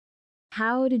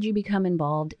How did you become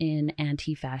involved in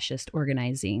anti-fascist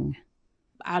organizing?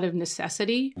 Out of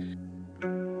necessity.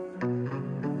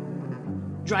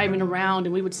 Driving around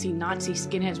and we would see Nazi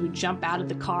skinheads. We'd jump out of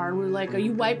the car and we were like, "Are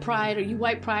you white pride? Are you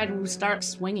white pride?" And we'd start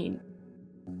swinging.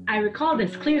 I recall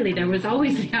this clearly. There was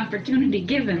always the opportunity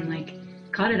given,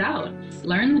 cut it out.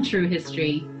 Learn the true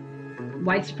history.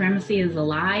 White supremacy is a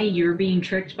lie. You're being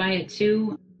tricked by it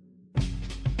too.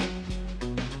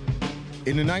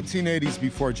 In the 1980s,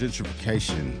 before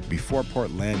gentrification, before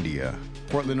Portlandia,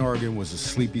 Portland, Oregon was a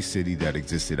sleepy city that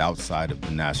existed outside of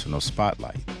the national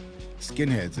spotlight.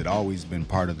 Skinheads had always been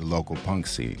part of the local punk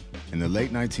scene. In the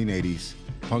late 1980s,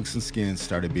 punks and skins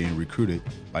started being recruited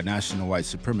by national white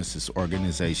supremacist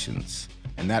organizations,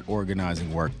 and that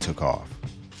organizing work took off.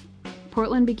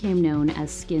 Portland became known as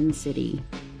Skin City.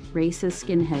 Racist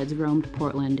skinheads roamed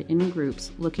Portland in groups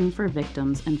looking for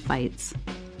victims and fights.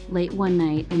 Late one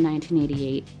night in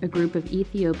 1988, a group of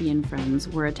Ethiopian friends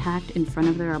were attacked in front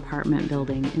of their apartment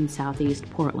building in southeast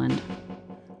Portland.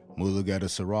 Mulugeta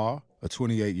Sarah, a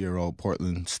 28-year-old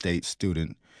Portland State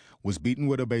student, was beaten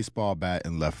with a baseball bat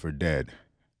and left for dead.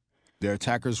 Their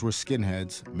attackers were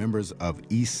skinheads, members of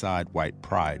East Side White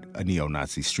Pride, a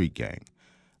neo-Nazi street gang.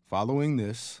 Following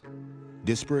this,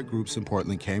 disparate groups in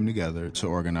Portland came together to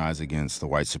organize against the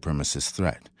white supremacist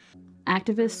threat.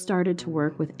 Activists started to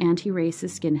work with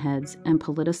anti-racist skinheads and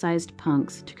politicized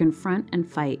punks to confront and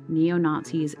fight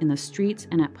neo-Nazis in the streets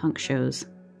and at punk shows.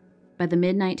 By the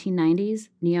mid-1990s,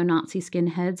 neo-Nazi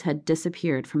skinheads had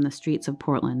disappeared from the streets of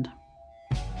Portland.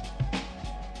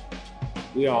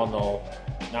 We all know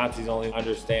Nazis only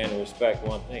understand and respect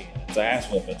one thing, and it's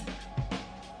ass whipping.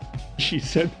 She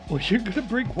said, "Well, you're going to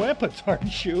bring weapons,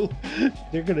 aren't you?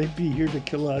 They're going to be here to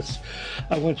kill us.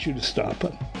 I want you to stop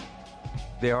them."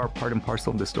 They are part and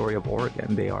parcel of the story of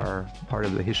Oregon. They are part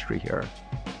of the history here.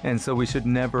 And so we should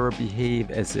never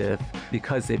behave as if,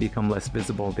 because they become less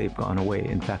visible, they've gone away.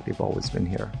 In fact, they've always been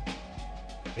here.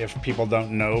 If people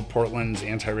don't know Portland's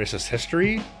anti-racist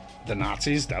history, the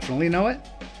Nazis definitely know it.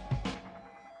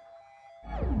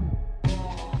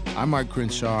 I'm Mike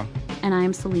Crenshaw. And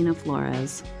I'm Selena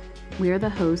Flores. We are the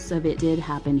hosts of It Did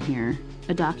Happen Here,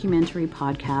 a documentary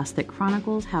podcast that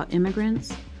chronicles how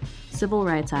immigrants, civil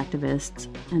rights activists,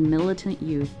 and militant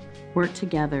youth worked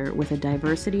together with a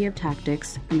diversity of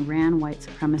tactics and ran white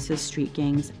supremacist street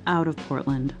gangs out of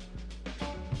Portland.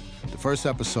 The first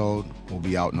episode will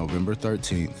be out November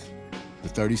 13th, the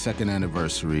 32nd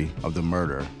anniversary of the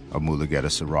murder of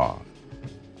Mulugeta Sarah.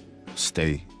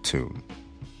 Stay tuned.